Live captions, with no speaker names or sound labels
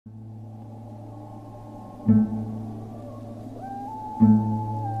Oh.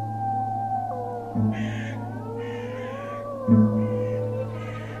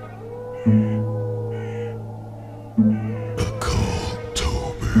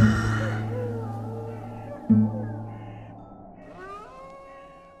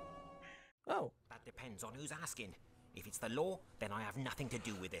 That depends on who's asking. If it's the law, then I have nothing to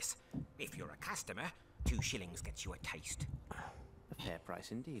do with this. If you're a customer, 2 shillings gets you a taste. A fair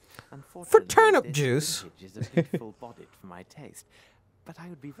price indeed. For turnip juice. Is a bit full-bodied for my taste. But I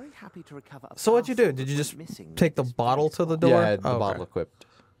would be very happy to recover a So what'd you do? Did you just take the bottle to the door? Yeah, I had the bottle equipped.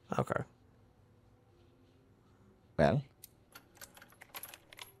 Okay. Well.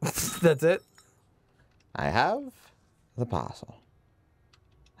 That's it? I have the parcel.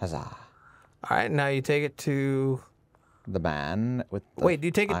 Huzzah. All right, now you take it to... The man with the Wait, do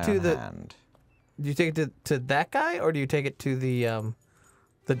you take it to the... hand. Do you take it to that guy, or do you take it to the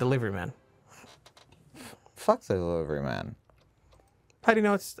delivery man? Fuck the delivery man. How do you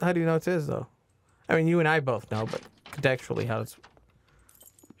know it's his though? I mean, you and I both know, but contextually, how does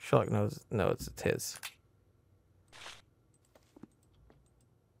Sherlock knows it's his?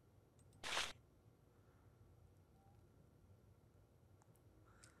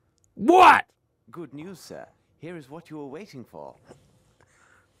 What? Good news, sir. Here is what you were waiting for.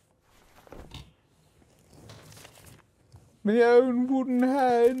 My own wooden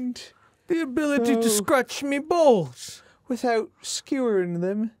hand. The ability to scratch me balls. Without skewering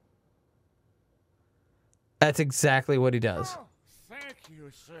them. That's exactly what he does. Oh, thank you,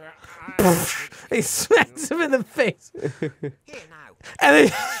 sir. He smacks him in the face. Here now. And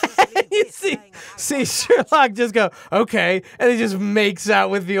then you see Sherlock just go, okay, and he just makes out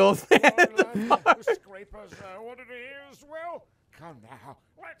with the old man at the bar. The scrapers wanted to hear as well. Come now,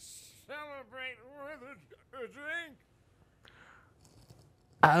 let's celebrate with a drink.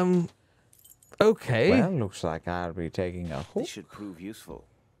 Okay. Well, looks like I'll be taking a hook. This should prove useful.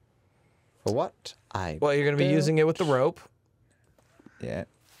 For what? Well, you're going to be using it with the rope. Yeah.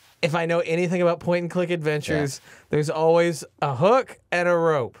 If I know anything about point-and-click adventures, there's always a hook and a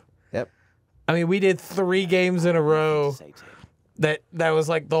rope. Yep. I mean, we did 3 games in a row. That was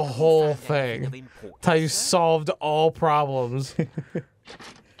like the whole thing. That's how you solved all problems.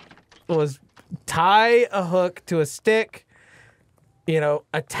 Was tie a hook to a stick, you know,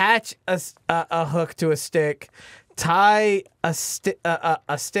 attach a hook to a stick, tie a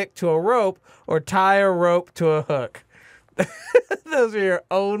stick to a rope, or tie a rope to a hook. Those are your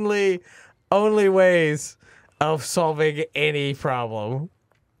only ways of solving any problem.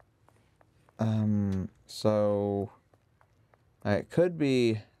 So it could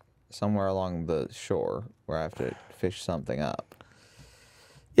be somewhere along the shore where I have to fish something up.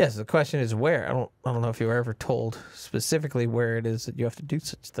 Yes, the question is where. I don't know if you were ever told specifically where it is that you have to do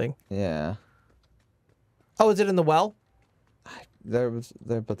such a thing. Yeah. Oh, is it in the well?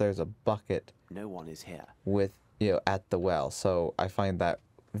 But there's a bucket. No one is here. With at the well, so I find that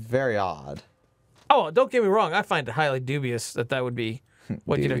very odd. Oh, don't get me wrong. I find it highly dubious that would be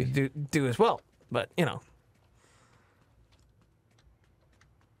what you'd have to do as well. But you know.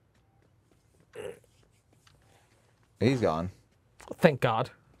 He's gone. Thank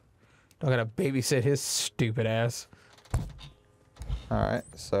God. I'm gonna babysit his stupid ass. Alright,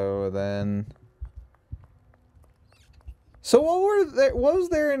 so then... So what was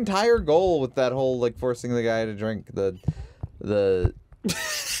their entire goal with that whole, like, forcing the guy to drink the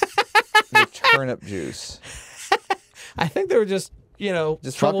turnip juice? I think they were just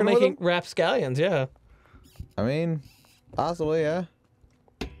troublemaking rapscallions, yeah. I mean, possibly, yeah.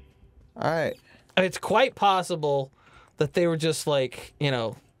 Alright. It's quite possible that they were just, like,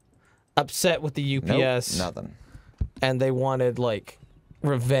 upset with the UPS. Nope, nothing. And they wanted, like,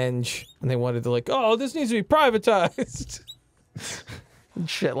 revenge. And they wanted to, like, oh, this needs to be privatized. And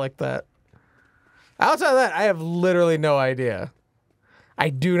shit like that. Outside of that, I have literally no idea. I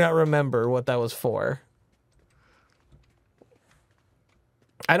do not remember what that was for.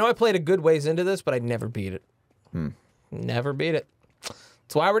 I know I played a good ways into this, but I never beat it. Never beat it.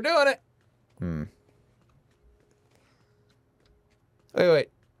 That's why we're doing it. Wait.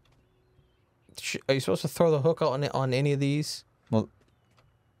 Are you supposed to throw the hook on any of these? Well,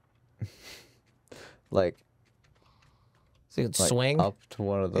 like... So you can swing? Up to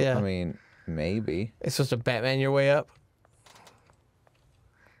one of the... Yeah. I mean, maybe. It's supposed to Batman your way up?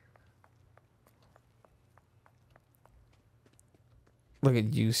 Look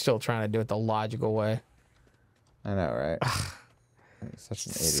at you still trying to do it the logical way. I know, right? Such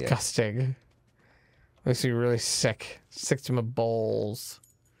an idiot. Disgusting. Makes me really sick. Sick to my balls.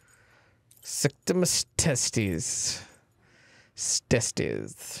 Sick to my testes.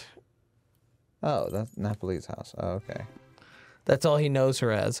 Testes. Oh, that's Napoli's house. Oh, okay. That's all he knows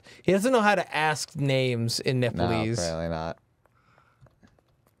her as. He doesn't know how to ask names in Nepalese. No, apparently not.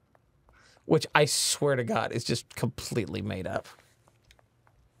 Which I swear to God is just completely made up.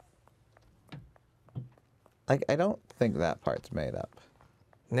 Like, I don't think that part's made up.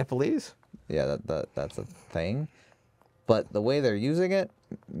 Nepalese? Yeah, that's a thing. But the way they're using it,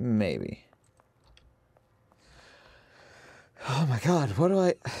 maybe. Oh my God, what do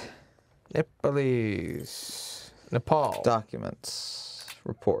I... Nepalese. Nepal. Documents.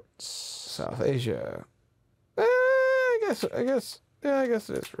 Reports. South Asia. I guess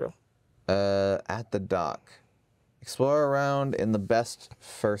it is real. At the dock. Explore around in the best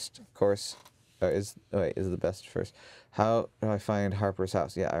first course. Is the best first. How do I find Harper's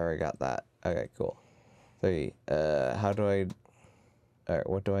house? Yeah, I already got that. Okay, cool. 3. How do I...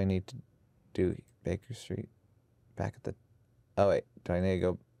 what do I need to do? Baker Street. Back at the... Oh, wait. Do I need to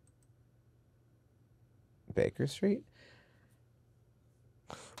go... Baker Street?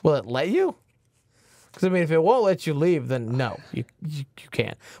 Will it let you? Because, I mean, if it won't let you leave, then no, you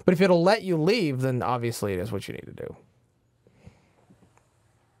can't. But if it'll let you leave, then obviously it is what you need to do.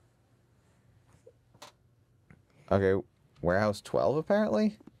 Okay, Warehouse 12,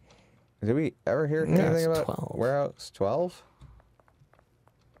 apparently? Did we ever hear anything about 12. Warehouse 12?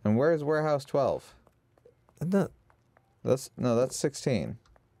 And where's Warehouse 12? That's 16.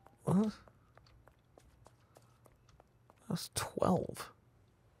 What? That's 12.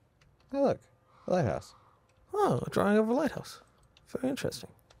 Hey, look, the lighthouse. Oh, a drawing of a lighthouse. Very interesting.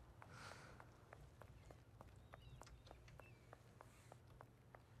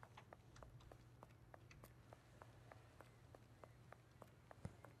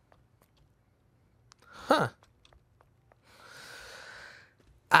 Huh.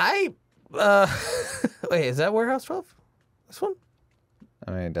 Wait, is that Warehouse 12? This one?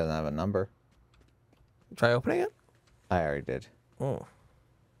 I mean, it doesn't have a number. Try opening it? I already did. Oh.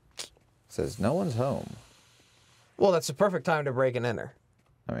 It says no one's home. Well, that's the perfect time to break and enter.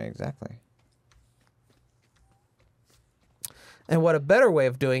 I mean, exactly. And what a better way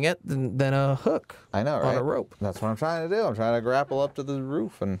of doing it than a hook. I know, right? On a rope. That's what I'm trying to do. I'm trying to grapple up to the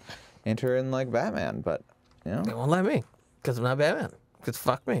roof and enter in like Batman, but, you know. They won't let me, because I'm not Batman. Because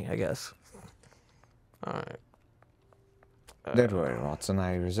fuck me, I guess. All right. Don't worry, Watson.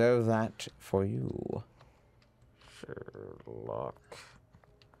 I reserve that for you. Sherlock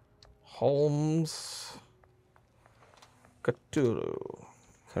Holmes. Cthulhu.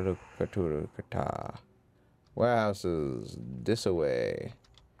 Cthulhu, Kata. Warehouses this away.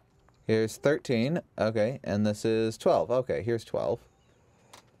 Here's 13. Okay, and this is 12. Okay, here's 12.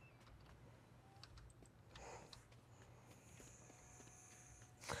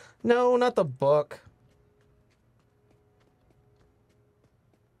 No, not the book.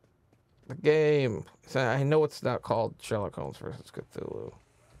 The game. I know it's not called Sherlock Holmes versus Cthulhu.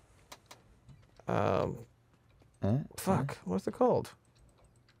 Fuck. What's it called?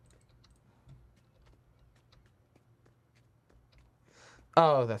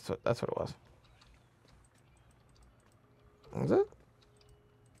 Oh, that's what it was. Is it?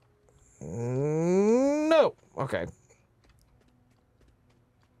 No. Okay.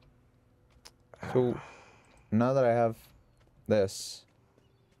 So, now that I have this,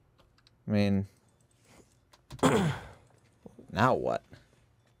 I mean, now what?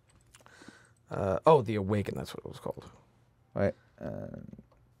 Oh, The Awaken, that's what it was called. Wait,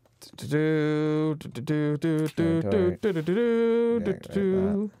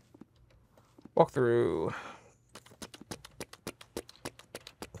 Walk through.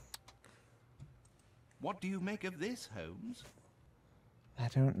 What do you make of this, Holmes? I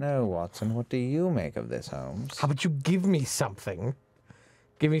don't know, Watson. What do you make of this, Holmes? How about you give me something?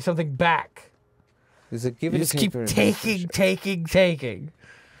 Give me something back. Is it give You it just keep taking.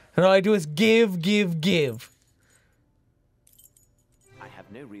 And all I do is give. I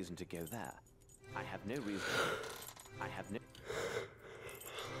have no reason to go there. I have no reason. I have no...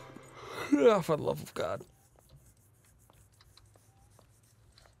 Oh, for the love of God.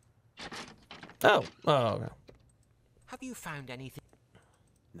 Oh, okay. Have you found anything?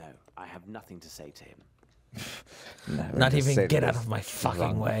 No, I have nothing to say to him. No, Not just say even to get out this of my fucking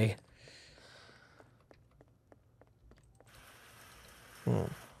drunk. way.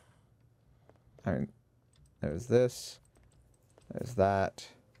 I mean, there's this. There's that.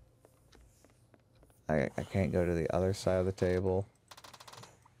 I can't go to the other side of the table.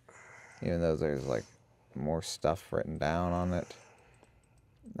 Even though there's like more stuff written down on it.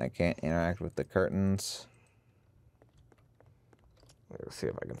 I can't interact with the curtains. Let's see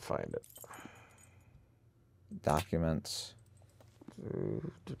if I can find it. Documents.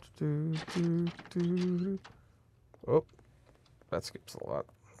 Oh, that skips a lot.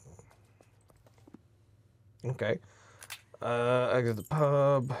 Okay. Exit the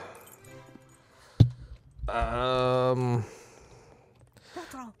pub.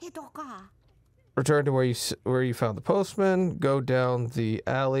 Return to where you found the postman. Go down the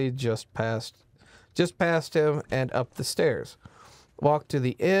alley just past him and up the stairs. Walk to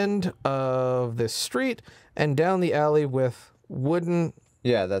the end of this street and down the alley with wooden.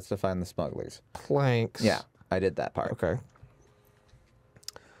 Yeah, that's to find the smugglers. Planks. Yeah, I did that part. Okay.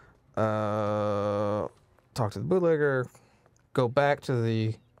 Talk to the bootlegger. Go back to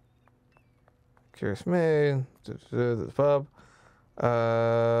the Curious Maid. To the pub.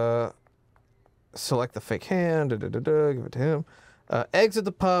 Select the fake hand. Give it to him. Exit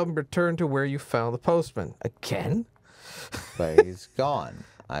the pub. Return to where you found the postman. Again? But he's gone.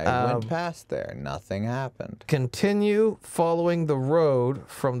 I went past there. Nothing happened. Continue following the road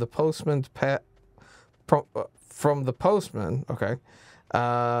from the postman's from the postman. Okay.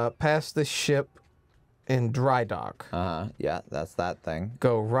 Past the ship in dry dock. Yeah, that's that thing.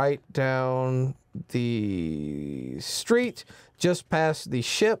 Go right down the street, just past the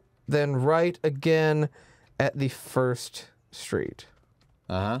ship, then right again at the first street.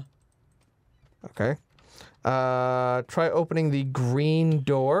 Okay. Try opening the green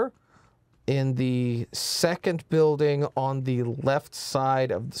door in the second building on the left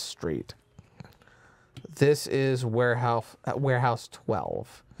side of the street. This is warehouse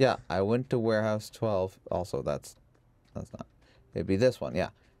 12. Yeah, I went to warehouse 12. Also, that's not. It'd be this one. Yeah,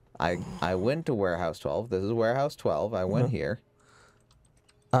 I went to warehouse 12. This is warehouse 12. I went here.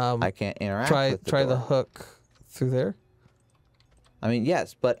 I can't interact with the Try door. the hook through there. I mean,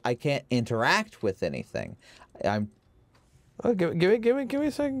 yes, but I can't interact with anything. I'm. Oh, give me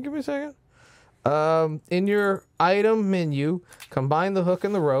a second. Give me a second. In your item menu, combine the hook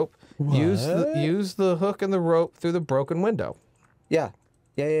and the rope. Use the hook and the rope through the broken window. Yeah.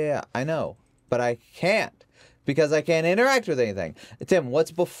 I know, but I can't because I can't interact with anything. Tim, what's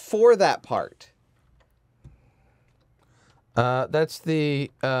before that part? That's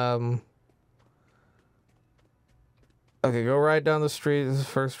the Okay, go right down the street. This is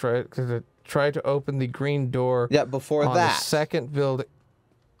first right. Try to open the green door. Yeah, before on that. the second building.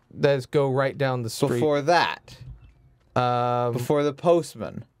 That is go right down the street. Before that. Before the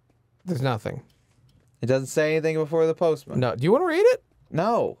postman. There's nothing. It doesn't say anything before the postman. No. Do you want to read it?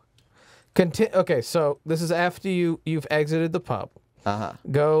 No. Okay, so this is after you've exited the pub.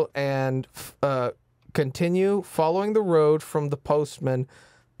 Go and continue following the road from the postman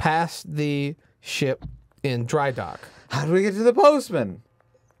past the ship in dry dock. How do we get to the postman?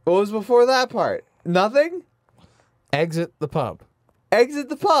 What was before that part? Nothing? Exit the pub. Exit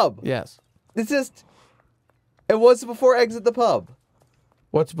the pub? Yes. It's just... And what's before exit the pub?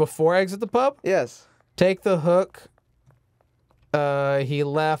 What's before exit the pub? Yes. Take the hook he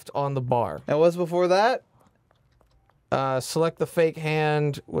left on the bar. And what's before that? Select the fake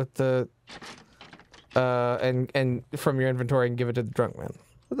hand with the... and from your inventory and give it to the drunk man.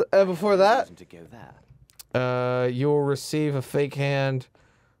 Before that? To go there. You will receive a fake hand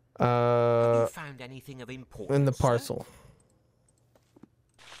Have you found anything of importance, in the sir? parcel.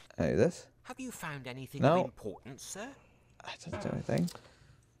 Hey, this? Have you found anything No. of importance, sir? I didn't do anything.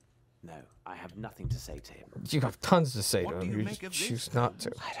 No, I have nothing to say to him. You have tons to say What to do him. you You make just of choose this, not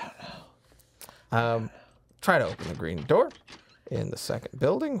to. I don't know. Try to open the green door in the second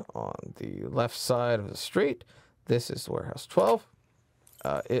building on the left side of the street. This is warehouse 12.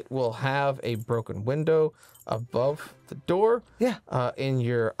 It will have a broken window above the door. Yeah. In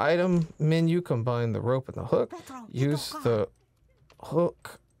your item menu, combine the rope and the hook. Use the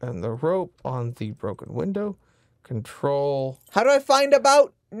hook and the rope on the broken window. Control. How do I find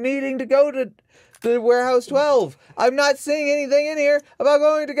about needing to go to the warehouse 12? I'm not seeing anything in here about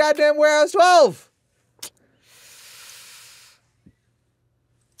going to goddamn warehouse 12.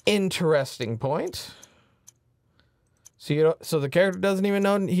 Interesting point. So so the character doesn't even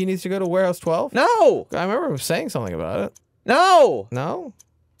know he needs to go to warehouse 12? No. I remember him saying something about it. No. No?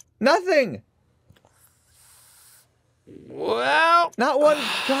 Nothing. Well, Not one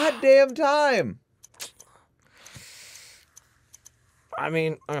goddamn time. I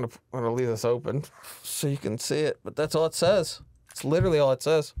mean, I'm gonna leave this open so you can see it, but that's all it says. It's literally all it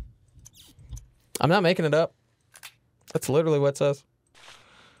says. I'm not making it up. That's literally what it says.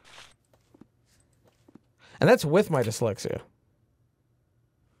 And that's with my dyslexia.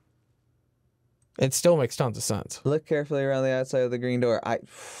 It still makes tons of sense. Look carefully around the outside of the green door.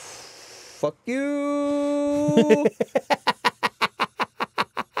 Fuck you.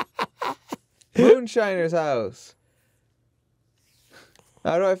 Moonshiner's house.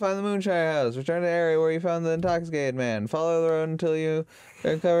 How do I find the Moonshire House? Return to the area where you found the intoxicated man. Follow the road until you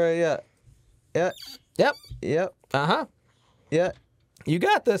uncover it. Yeah. Yeah. Yep. Yep. Uh-huh. Yeah. You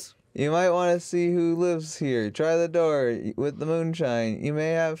got this. You might want to see who lives here. Try the door with the moonshine. You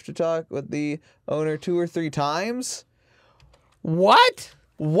may have to talk with the owner 2 or 3 times. What?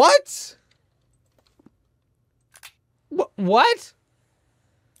 What? What?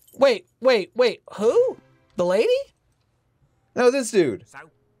 Wait. Who? The lady? No, this dude. So,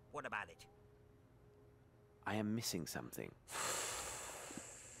 what about it? I am missing something.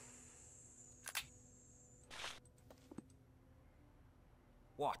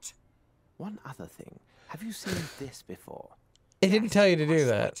 What? One other thing. Have you seen this before? It didn't tell you to do I that.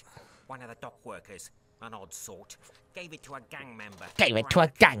 swear it. One of the dock workers, an odd sort, gave it to a gang member.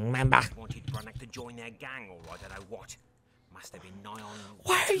 Wanted Brannock to join their gang, or I don't know what. Must have been nigh on.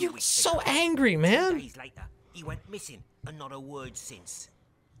 Why are 2 you weeks so ago. angry, 2 man? days later, he went missing, and not a word since.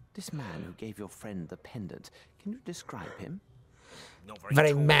 This man who gave your friend the pendant, can you describe him? Not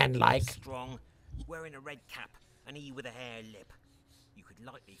Very tall, manlike. strong, wearing a red cap, and he with a hare lip. You could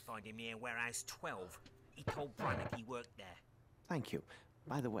likely find him near warehouse 12. He told Brannock he worked there. Thank you.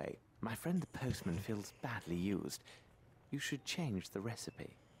 By the way, my friend the postman feels badly used. You should change the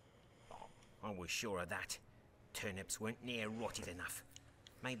recipe. I was sure of that. Turnips weren't near rotted enough.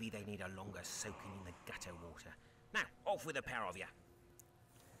 Maybe they need a longer soaking in the gutter water. Now, off with the pair of you.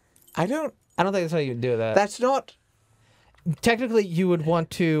 I don't think that's how you would do that. That's not. Technically, you would want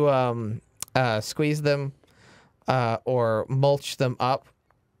to squeeze them or mulch them up.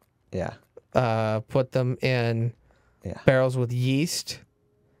 Yeah. Put them in Yeah. barrels with yeast,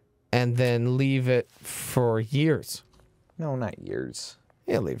 and then leave it for years. No, not years.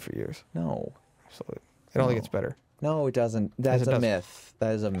 Yeah, leave it for years. No. So it only gets better. No, it doesn't. That's it a does. myth.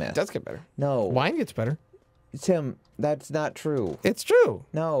 That is a myth. It does get better. No. Wine gets better. Tim, that's not true. It's true.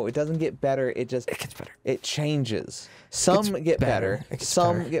 No, it doesn't get better. It just It gets better. it changes. Some gets get better. better. It gets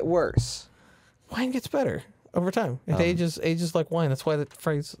Some better. get worse. Wine gets better over time. It ages like wine. That's why the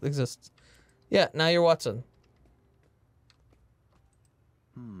phrase exists. Yeah, now you're Watson.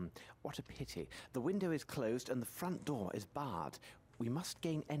 What a pity. The window is closed and the front door is barred. We must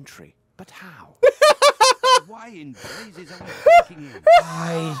gain entry. But how? Why in blazes are we breaking in?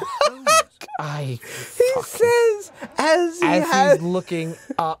 Holmes, He He says as he's looking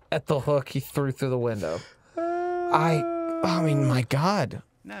up at the hook he threw through the window. I mean, my God.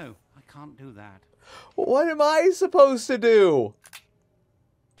 no, I can't do that. What am I supposed to do?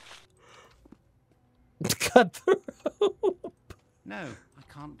 Cut through. No,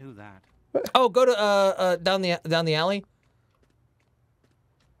 I can't do that. Oh, go to down the alley.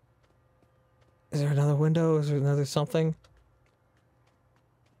 Is there another window? Is there another something?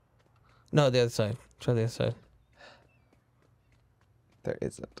 No, the other side. Try the other side. There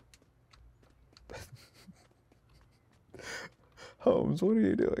isn't. Holmes, what are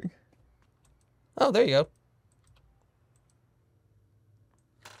you doing? Oh, there you go.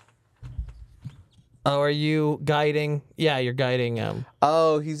 Oh, are you guiding? Yeah, you're guiding.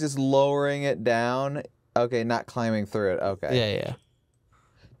 Oh, he's just lowering it down. Okay, not climbing through it. Okay. Yeah.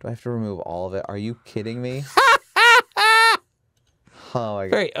 Do I have to remove all of it? Are you kidding me? Oh my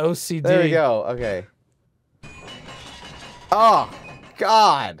God. Very OCD. There we go. Okay. Oh,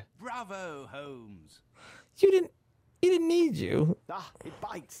 God. Bravo, Holmes. He didn't need you. Ah, it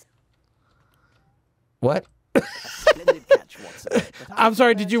bites. What? Splendid catch, Watson. But I'm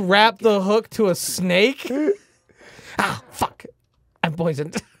sorry. Did you wrap the hook to a snake? Ah, fuck. I'm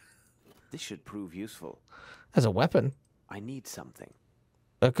poisoned. This should prove useful. As a weapon. I need something.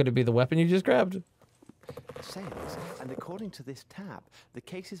 Could it be the weapon you just grabbed? Sails, and according to this tab, the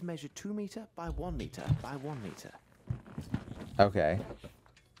case is measured 2 meter by 1 meter by 1 meter. Okay.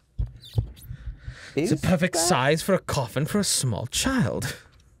 It's a Is perfect that- size for a coffin for a small child.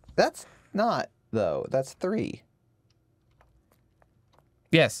 That's not, though. That's 3.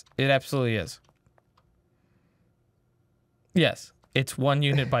 Yes, it absolutely is. Yes, it's 1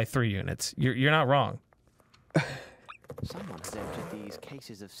 unit by 3 units. You're not wrong. Someone has emptied these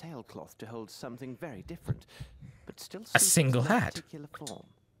cases of sailcloth to hold something very different, but still A suited single to that hat. particular form.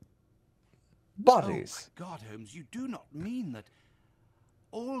 Bodies. Oh, my God, Holmes, you do not mean that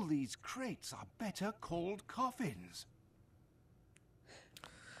all these crates are better called coffins.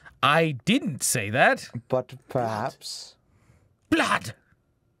 I didn't say that. But perhaps. Blood.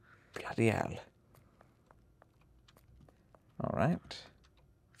 Bloody hell. All right.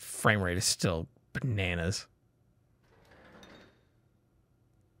 Frame rate is still bananas.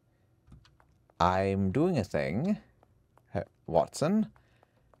 I'm doing a thing. Watson.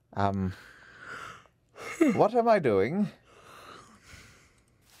 What am I doing?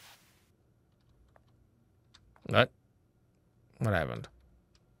 What? What happened?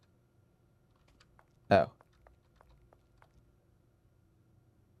 Oh.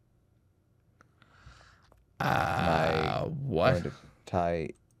 What? Going to tie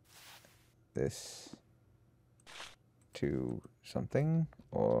this to something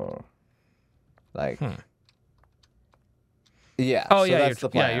or like. Yeah. Oh, so yeah. That's the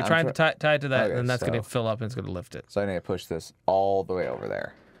plan. Yeah, you're trying to tie it to that, Okay, and then that's going to so- fill up and it's going to lift it. So I need to push this all the way over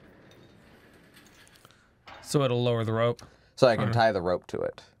there, So it'll lower the rope. so I can tie the rope to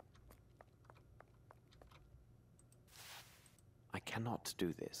it. I cannot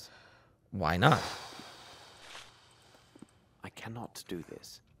do this. Why not? I cannot do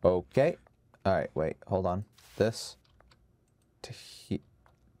this. Okay. All right. Wait. Hold on. This to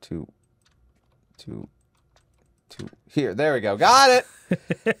here. There we go. Got it.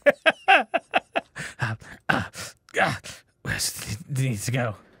 Where it needs to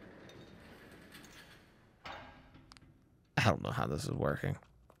go. I don't know how this is working.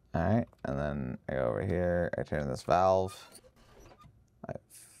 All right. And then I go over here. I turn this valve. I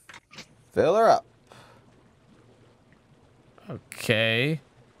fill her up. Okay.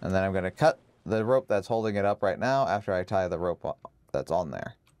 And then I'm going to cut the rope that's holding it up right now after I tie the rope that's on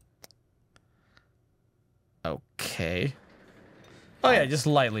there. Okay. Oh, yeah, just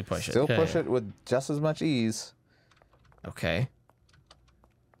lightly push it. Still Yeah, push yeah. it with just as much ease. Okay.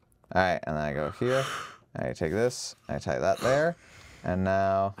 All right. And then I go here. I take this. I tie that there. And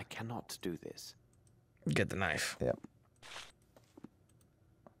now... I cannot do this. Get the knife. Yep.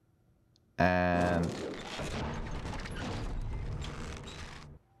 And...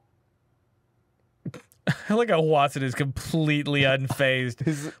 I like how Watson is completely unfazed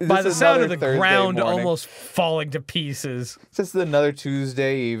Is by this the sound of another the Thursday ground morning? almost falling to pieces. It's just another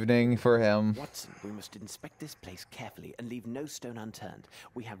Tuesday evening for him. Watson, we must inspect this place carefully and leave no stone unturned.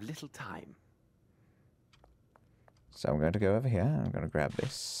 We have little time. So I'm going to go over here. I'm going to grab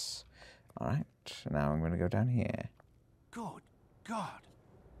this. All right. Now I'm going to go down here. Good God.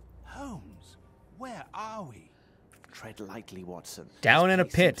 Holmes, where are we? Tread lightly, Watson. Down This in a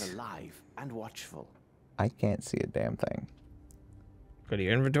place seems pit. alive and watchful. I can't see a damn thing. Go to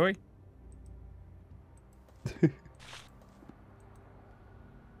your inventory.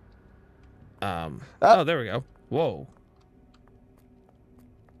 Oh, there we go. Whoa.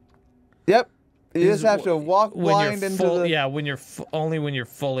 Yep. You Is just have to walk when blind you're into full, the... yeah, when you're only when you're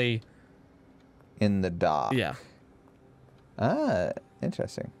fully In the dock. yeah. Ah,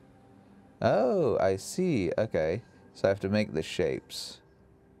 interesting. Oh, I see. Okay. So I have to make the shapes.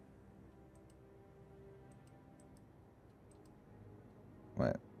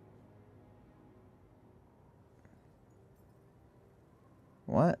 What?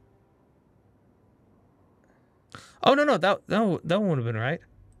 What? Oh no that one would have been right.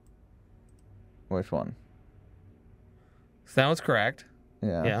 Which one? So that was correct.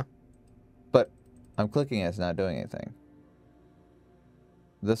 Yeah. Yeah. But I'm clicking and it's not doing anything.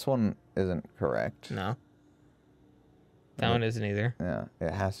 This one isn't correct. No. That one isn't either. Yeah,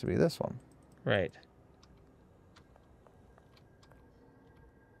 it has to be this one. Right.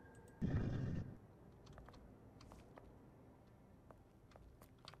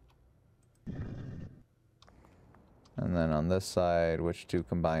 And then on this side, which two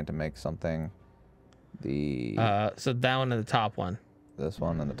combine to make something? The So that one and the top one. this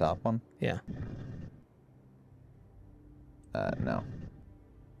one and the top one? Yeah. No.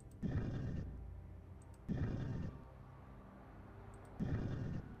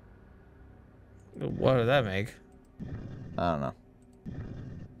 What did that make? I don't know.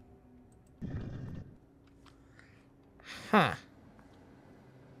 Huh.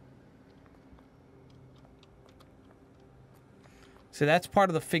 So that's part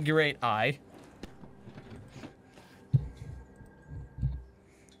of the figure eight eye.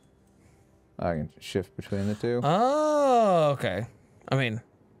 I can shift between the two. Oh, okay. I mean,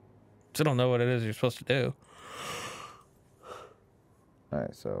 still don't know what it is you're supposed to do.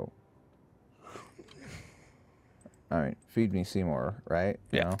 Alright, so... Alright, feed me Seymour, right?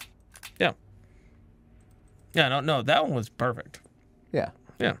 You Yeah. know? Yeah. Yeah, no, that one was perfect. Yeah.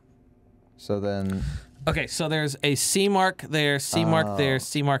 Yeah. So then... Okay, so there's a C mark there, C mark there,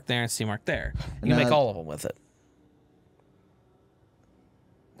 C mark there, and C mark there. You can Now- make all of them with it.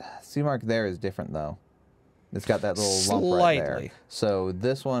 C mark there is different, though. It's got that little lump right there. Slightly. So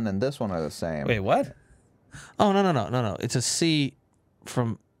this one and this one are the same. Wait, what? Oh, no. It's a C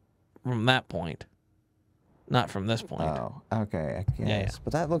from that point, not from this point. Oh, okay, I guess. Yeah.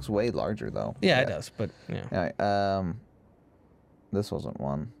 But that looks way larger, though. Yeah, it does, but yeah. Alright, this wasn't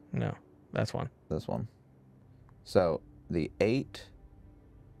one. No, that's one. This one. So, the 8...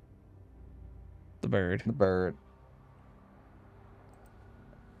 bird. The bird.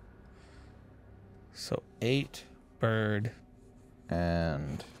 So 8 bird.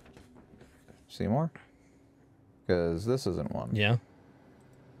 And Seymour? Because this isn't one. Yeah.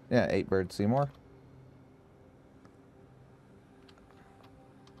 Yeah, 8 bird Seymour.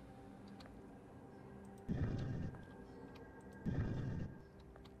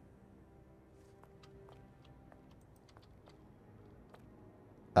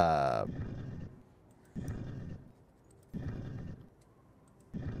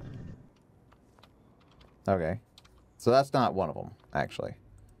 Okay. So that's not one of them, actually.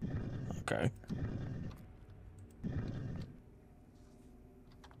 Okay.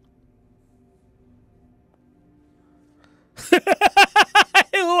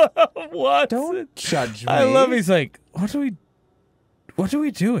 I love what? Don't judge me. I love he's like, what are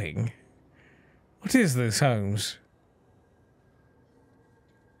we doing? What is this, Holmes?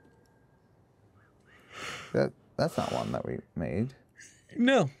 That's not one that we made.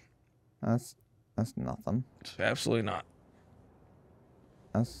 No. That's nothing. Absolutely not.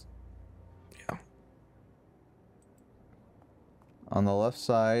 That's Yeah. on the left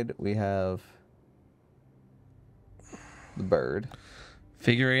side we have the bird.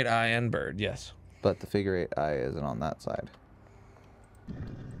 Figure 8 eye and bird, yes. But the figure 8 eye isn't on that side.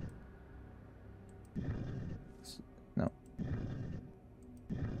 No.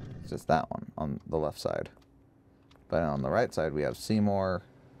 It's just that one on the left side. But on the right side, we have Seymour.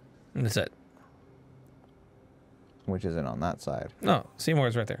 And that's it. Which isn't on that side. No,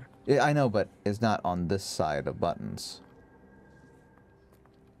 Seymour's right there. Yeah, I know, but it's not on this side of buttons.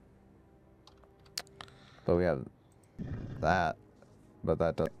 But we have that. But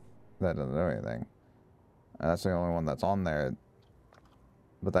that doesn't do anything. And that's the only one that's on there.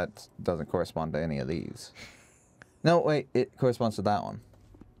 But that doesn't correspond to any of these. No, wait, it corresponds to that one.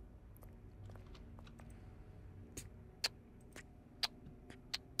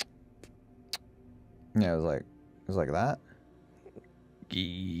 Yeah, it was like that.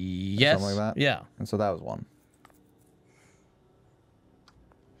 Yes. Something like that. Yeah. And so that was one.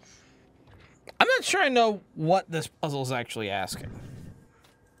 I'm not sure I know what this puzzle's actually asking.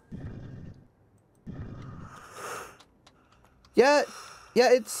 Yeah,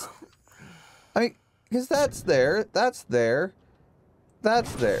 it's... I mean, because that's there, that's there,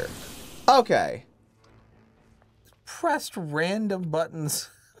 that's there. Okay. Pressed random buttons.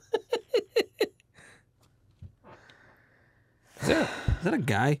 Is that a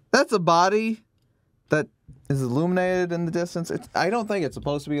guy? That's a body that is illuminated in the distance. I don't think it's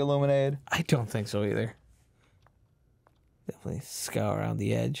supposed to be illuminated. I don't think so either. Definitely scour around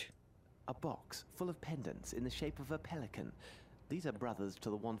the edge. A box full of pendants in the shape of a pelican. These are brothers to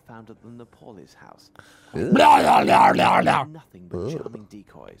the one found at the Nepalese house. Nothing but charming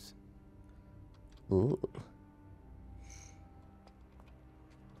decoys. Ooh.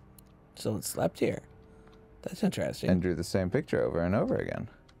 So it slept here. That's interesting. And drew the same picture over and over again.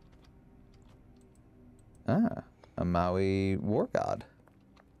 Ah, a Maui war god.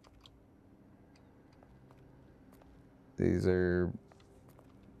 These are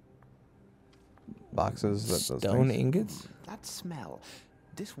boxes that those Stone things- ingots? That smell.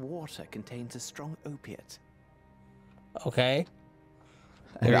 This water contains a strong opiate. Okay.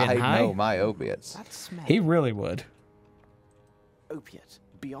 And They're I getting high? know my opiates. That smell. He really would. Opiate,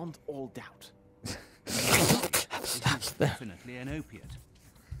 beyond all doubt. It is definitely an opiate.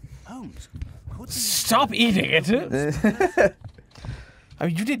 Holmes, could these Stop eating it! I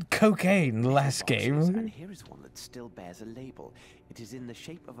mean, you did cocaine last And game. here is one that still bears a label. It is in the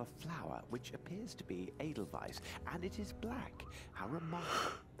shape of a flower, which appears to be Edelweiss, and it is black. How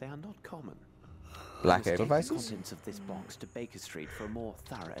remarkable. They are not common. Black Let's take the Edelweisses? contents of this box to Baker Street for a more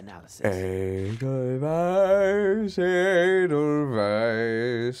thorough analysis. Edelweiss,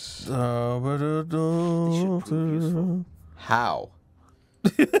 Edelweiss. This should prove useful. How?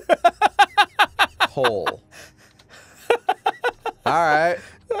 Hole. All right.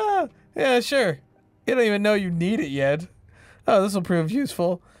 Yeah, sure. You don't even know you need it yet. Oh, this will prove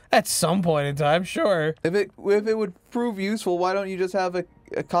useful. At some point in time, sure. If it would prove useful, why don't you just have a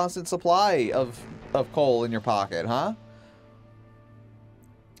constant supply of coal in your pocket, huh?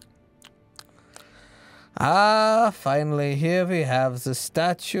 Ah, finally, here we have the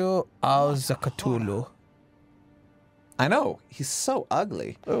statue of the Cthulhu. I know. He's so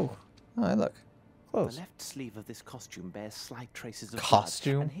ugly. Oh, Oh, look. The close. left sleeve of this costume bears slight traces of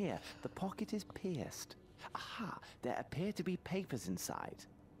Costume? blood, and here, the pocket is pierced. Aha, there appear to be papers inside.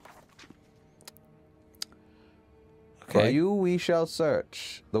 For Okay. you we shall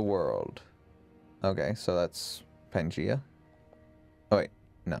search the world. Okay, so that's Pangea. Oh, wait.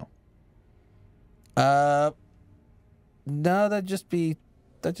 No. No, that'd just be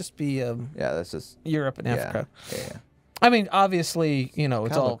Yeah, that's just Europe and yeah, Africa. Yeah. I mean, obviously, you know,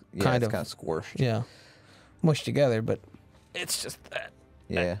 it's Kinda all look- yeah, kind it's of kind of squished. yeah, mushed together, but it's just that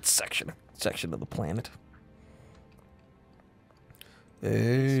Yeah. section of the planet. This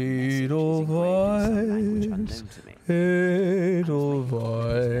message is engraved in some language unknown to me.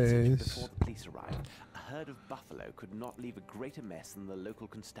 Edelweiss. Before the police arrived, a herd of buffalo could not leave a greater mess than the local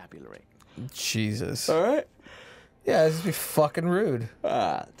constabulary. Jesus. All right. Yeah, this would be fucking rude.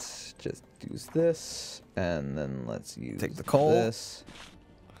 Let's just use this, and then let's use Take the coal. this.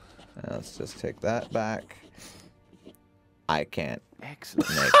 And let's just take that back. I can't Excellent.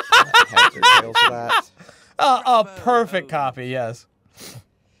 make heads or tails of that. A perfect copy, yes.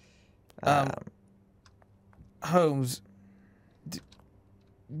 Holmes,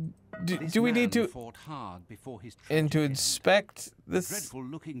 do we need to fought hard before his inspect this?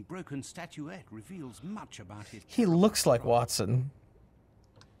 dreadful-looking broken statuette reveals much about his. He looks like Watson.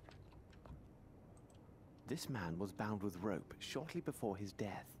 This man was bound with rope shortly before his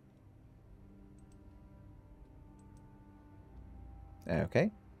death.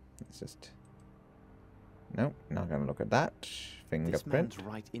 Okay. Let's just. Nope, not gonna look at that. This Fingerprint. man's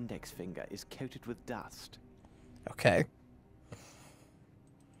right index finger is coated with dust. Okay.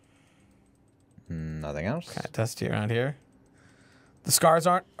 Nothing else. Kind of dusty around here. The scars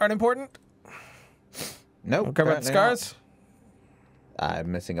aren't important. Nope. Don't care about the apparently not. scars.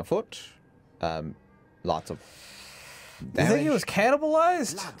 I'm missing a foot. Lots of. You think he damage. was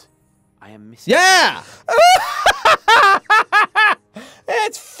cannibalized? Blood. I am missing. Yeah.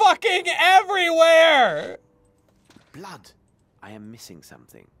 It's fucking everywhere. Blood. I am missing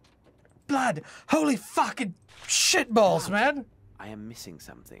something. Blood. Holy fucking shitballs, man. I am missing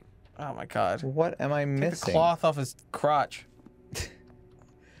something. Oh my god. What am I Take the missing? cloth off his crotch.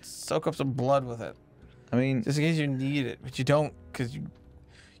 Soak up some blood with it. I mean, Just in case you need it, but you don't, because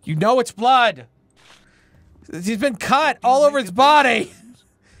you know it's blood. He's been cut all over his body.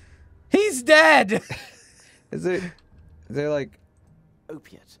 He's dead. is there like?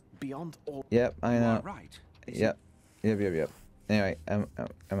 Opiate. Beyond all. Yep, I You know. are right. Yep. Anyway, am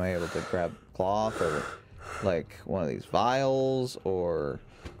I able to grab cloth or like one of these vials or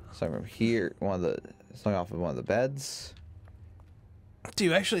something from here? Something off of one of the beds. Do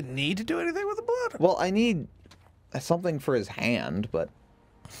you actually need to do anything with the blood? Well, I need something for his hand, but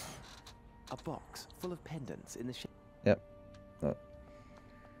A box full of pendants in the shape. yep.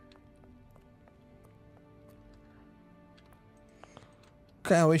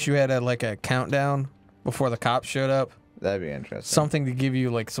 Kind of wish you had like a countdown before the cops showed up. That'd be interesting. Something to give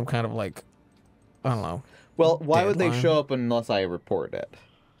you like some kind of like, I don't know. Well, why would they deadline. show up unless I report it?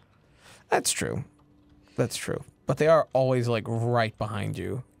 That's true. That's true. But they are always like right behind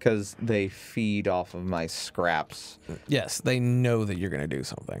you. Because they feed off of my scraps, Yes, they know that you're gonna do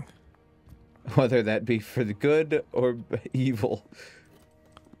something. whether that be for the good or evil.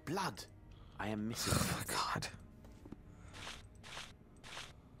 Blood. I am missing. Oh my god.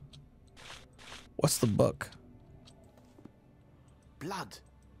 What's the book? Blood.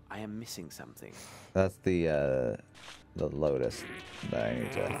 I am missing something. That's the lotus that I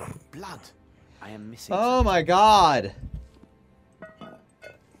need to. Blood. I am missing. Oh my god!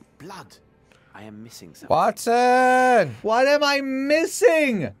 Blood. I am missing something. Watson! What am I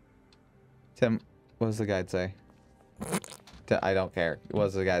missing? Tim, what does the guide say? I don't care. What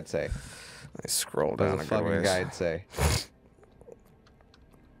does the guide say? I scroll What down does a the good fucking ways. guide say?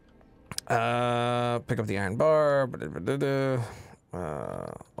 Pick up the iron bar. Walk to the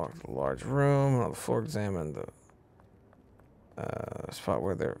large room. On the floor, examine the spot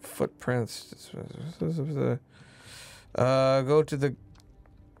where there are footprints. Go to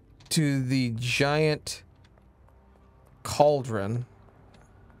the giant cauldron.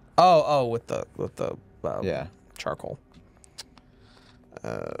 Oh, with the Yeah. charcoal.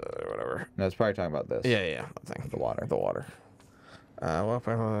 Whatever. No, it's probably talking about this. Yeah, that thing. The water. The water. Walk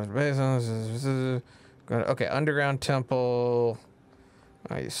by the basins. Okay, underground temple.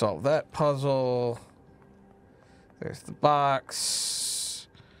 You solve that puzzle. There's the box.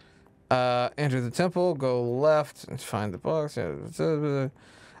 Enter the temple. Go left and find the box. Go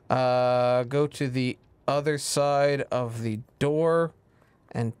to the other side of the door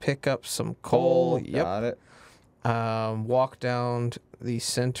and pick up some coal. Yep. Got it. Walk down the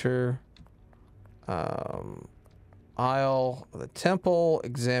center aisle of the temple.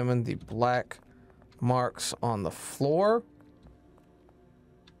 Examine the black marks on the floor.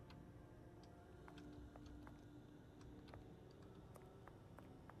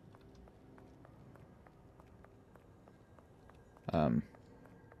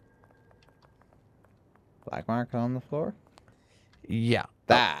 Black mark on the floor? Yeah.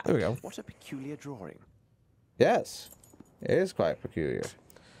 That. Oh, there we go. What a peculiar drawing. Yes. It is quite peculiar.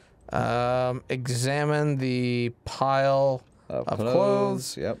 Examine the pile of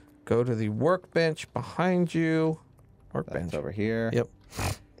clothes. Yep. Go to the workbench behind you. Workbench. That's over here. Yep.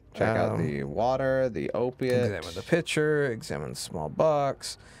 Check out the water, the opiate. Examine the pitcher. Examine the small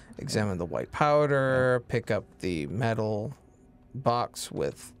box. Examine the white powder. Pick up the metal box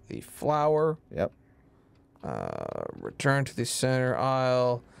with the flour. Yep. Return to the center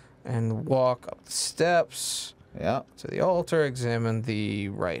aisle and walk up the steps Yep. to the altar. Examine the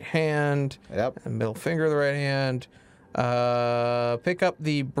right hand. Yep. And middle finger of the right hand. Pick up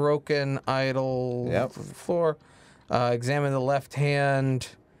the broken idol Yep. from the floor. Examine the left hand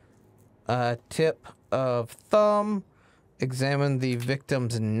tip of thumb. Examine the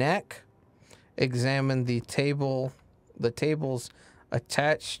victim's neck. Examine the tables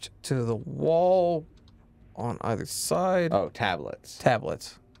attached to the wall on either side. Oh, tablets.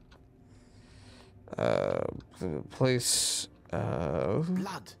 Tablets. Place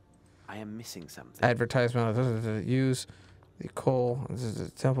Blood. I am missing something. advertisement. Use the coal. This is the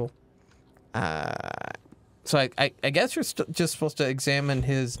temple. So I guess you're just supposed to examine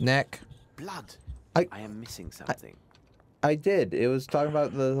his neck. Blood. I am missing something. I did. It was talking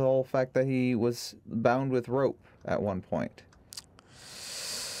about the whole fact that he was bound with rope at one point.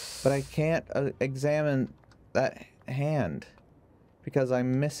 But I can't examine that hand because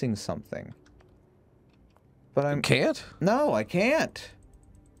I'm missing something. But I'm... Can't? No, I can't.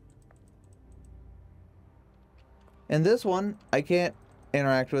 And this one, I can't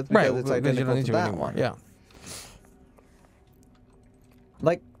interact with because it's identical to that one. Yeah.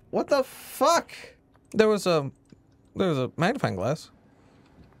 Like, what the fuck? There was a magnifying glass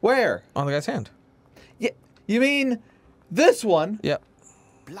Where? on the guy's hand. Yeah, you mean this one? Yep.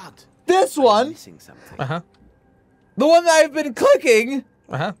 Blood. This I am one? missing something. Uh-huh. The one that I've been clicking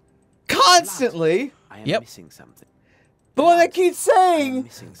Uh-huh. constantly? I am Yep. missing something. The one that keeps saying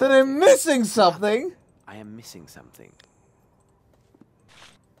missing that I'm missing something? I am missing something.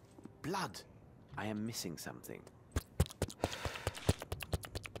 Blood. I am missing something.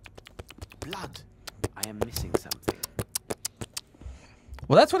 Blood. I am missing something.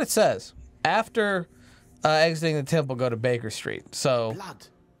 Well, that's what it says. After exiting the temple, go to Baker Street. So, Blood.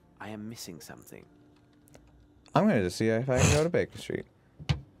 I am missing something. I'm going to just see if I can go to Baker Street.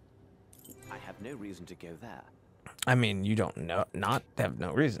 I have no reason to go there. I mean, you don't not have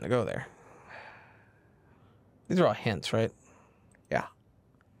no reason to go there. These are all hints, right? Yeah.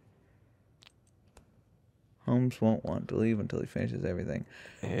 Holmes won't want to leave until he finishes everything.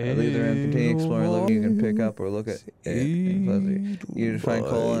 Leave the room, continue exploring, look you can pick up or look at it closely. You just find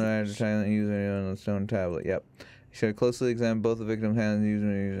coal and advertising and use it on a stone tablet. Yep. You should closely examine both the victim's hands and use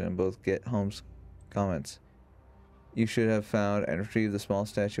it and both get Holmes' comments. You should have found and retrieved the small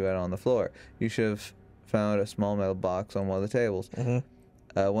statuette on the floor. You should have found a small metal box on one of the tables.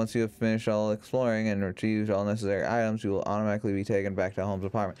 Once you have finished all exploring and retrieved all necessary items, you will automatically be taken back to Holmes'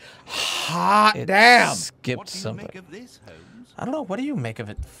 apartment. Hot damn! Skip What do you something. make of this, Holmes? I don't know. What do you make of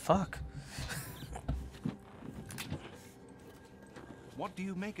it? Fuck. What do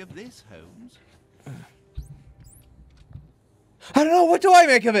you make of this, Holmes? I don't know. What do I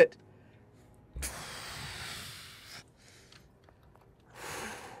make of it?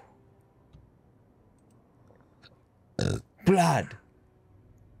 Blood.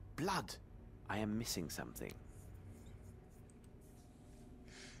 Blood. I am missing something.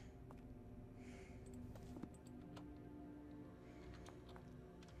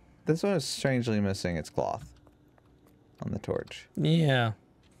 This one is strangely missing its cloth on the torch. Yeah.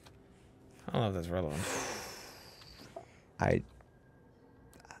 I don't know if that's relevant. I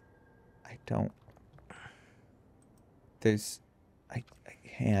don't. There's. I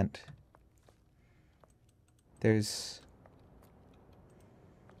can't. There's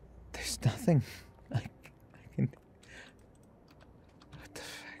nothing. I can. What the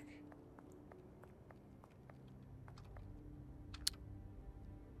fuck?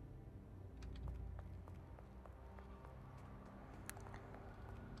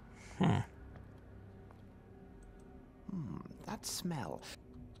 That smell.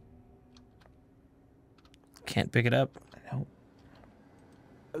 Can't pick it up. No.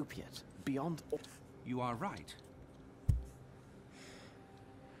 Opiate. Beyond. You are right.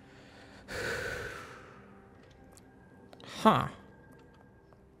 Huh.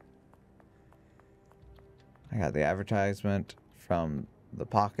 I got the advertisement from the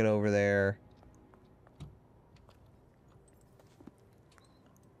pocket over there.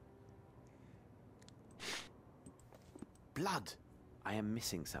 Blood. I am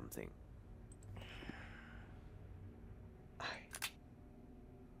missing something.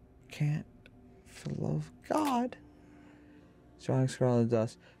 can't, for the love of God. Strong scroll in the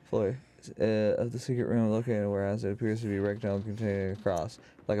dust floor of the secret room located whereas it appears to be rectangle containing a cross.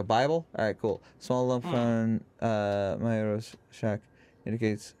 Like a Bible? Alright, cool. Small lump on Mayo's shack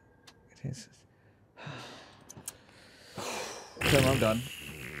indicates... Tim, I'm done.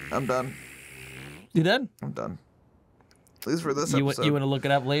 I'm done. You done? I'm done. At least for this You episode. want to look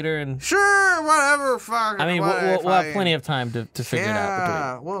it up later and... Sure, whatever. Fuck. I mean, we'll have plenty of time to figure it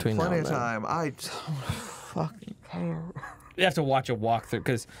out between now plenty and of then. time. I don't fucking care. You have to watch a walkthrough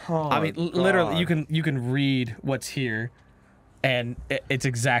because Oh, I mean, God. literally, you can read what's here, and it's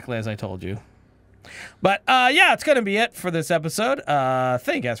exactly as I told you. But yeah, it's gonna be it for this episode.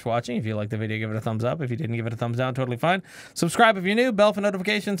 Thank you guys for watching. If you liked the video, give it a thumbs up. If you didn't, give it a thumbs down. Totally fine. Subscribe if you're new. Bell for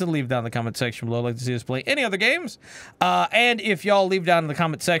notifications, and leave down in the comment section below. I'd like to see us play any other games. And if y'all leave down in the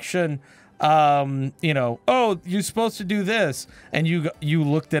comment section, you know, oh, you're supposed to do this, and you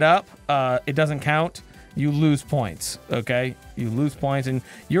looked it up, it doesn't count. You lose points, okay? You lose points, and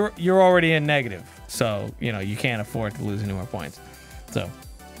you're already in negative, so you know you can't afford to lose any more points. So,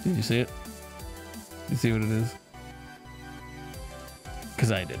 did you see it? You see what it is?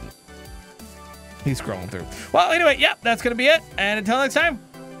 Because I didn't. He's scrolling through. Well, anyway, yep, that's gonna be it. And until next time,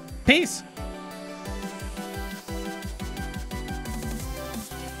 peace.